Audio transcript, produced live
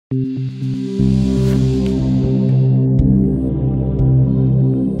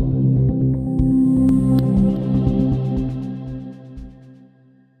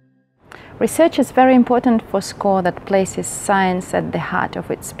Research is very important for SCOR that places science at the heart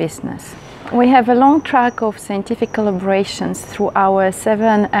of its business. We have a long track of scientific collaborations through our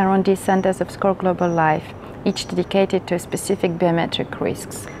 7 R&D centers of SCOR Global Life, each dedicated to specific biometric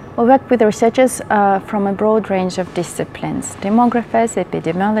risks. We work with researchers from a broad range of disciplines: demographers,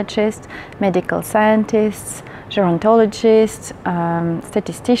 epidemiologists, medical scientists, gerontologists,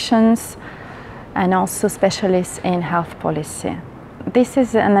 statisticians, and also specialists in health policy. This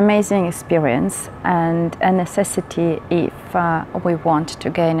is an amazing experience and a necessity if we want to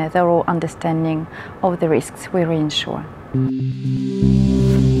gain a thorough understanding of the risks we reinsure.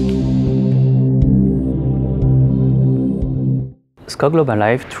 SCOR Global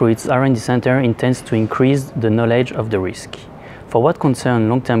Life, through its R&D center, intends to increase the knowledge of the risk. For what concerns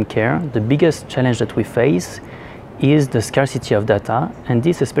long-term care, the biggest challenge that we face is the scarcity of data, and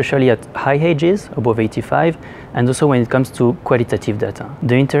this especially at high ages, above 85, and also when it comes to qualitative data.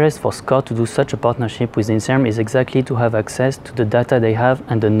 The interest for SCOR to do such a partnership with INSERM is exactly to have access to the data they have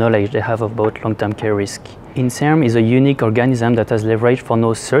and the knowledge they have about long-term care risk. INSERM is a unique organism that has leveraged for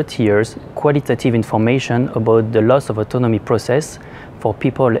now 30 years qualitative information about the loss of autonomy process for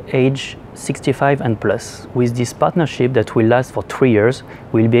people aged 65 and plus. With this partnership that will last for 3 years,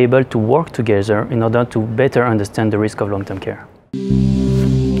 we'll be able to work together in order to better understand the risk of long-term care.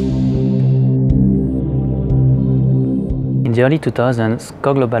 In the early 2000s,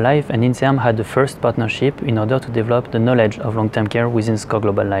 SCOR Global Life and INSERM had the first partnership in order to develop the knowledge of long-term care within SCOR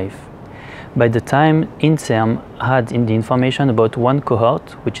Global Life. By the time INSERM had the information about one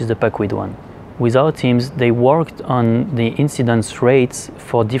cohort, which is the PACWID one. With our teams, they worked on the incidence rates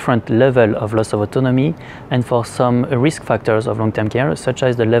for different levels of loss of autonomy and for some risk factors of long-term care, such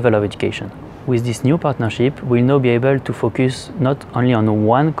as the level of education. With this new partnership, we'll now be able to focus not only on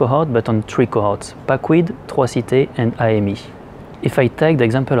one cohort, but on 3 cohorts: PACWID, 3 Cités, and AMI. If I take the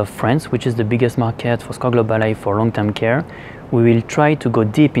example of France, which is the biggest market for SCOR Global Life for long-term care, we will try to go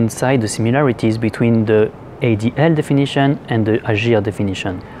deep inside the similarities between the ADL definition and the AGIR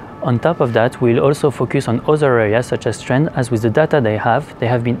definition. On top of that, we'll also focus on other areas such as trend, as with the data they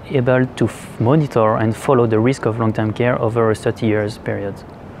have been able to monitor and follow the risk of long-term care over a 30 years period.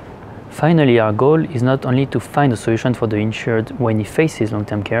 Finally, our goal is not only to find a solution for the insured when he faces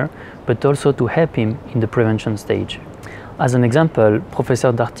long-term care, but also to help him in the prevention stage. As an example,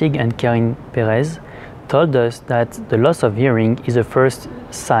 Professor Dartig and Karine Perez told us that the loss of hearing is the first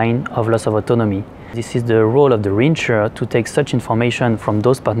sign of loss of autonomy. This is the role of the reinsurer to take such information from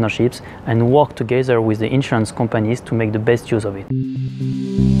those partnerships and work together with the insurance companies to make the best use of it.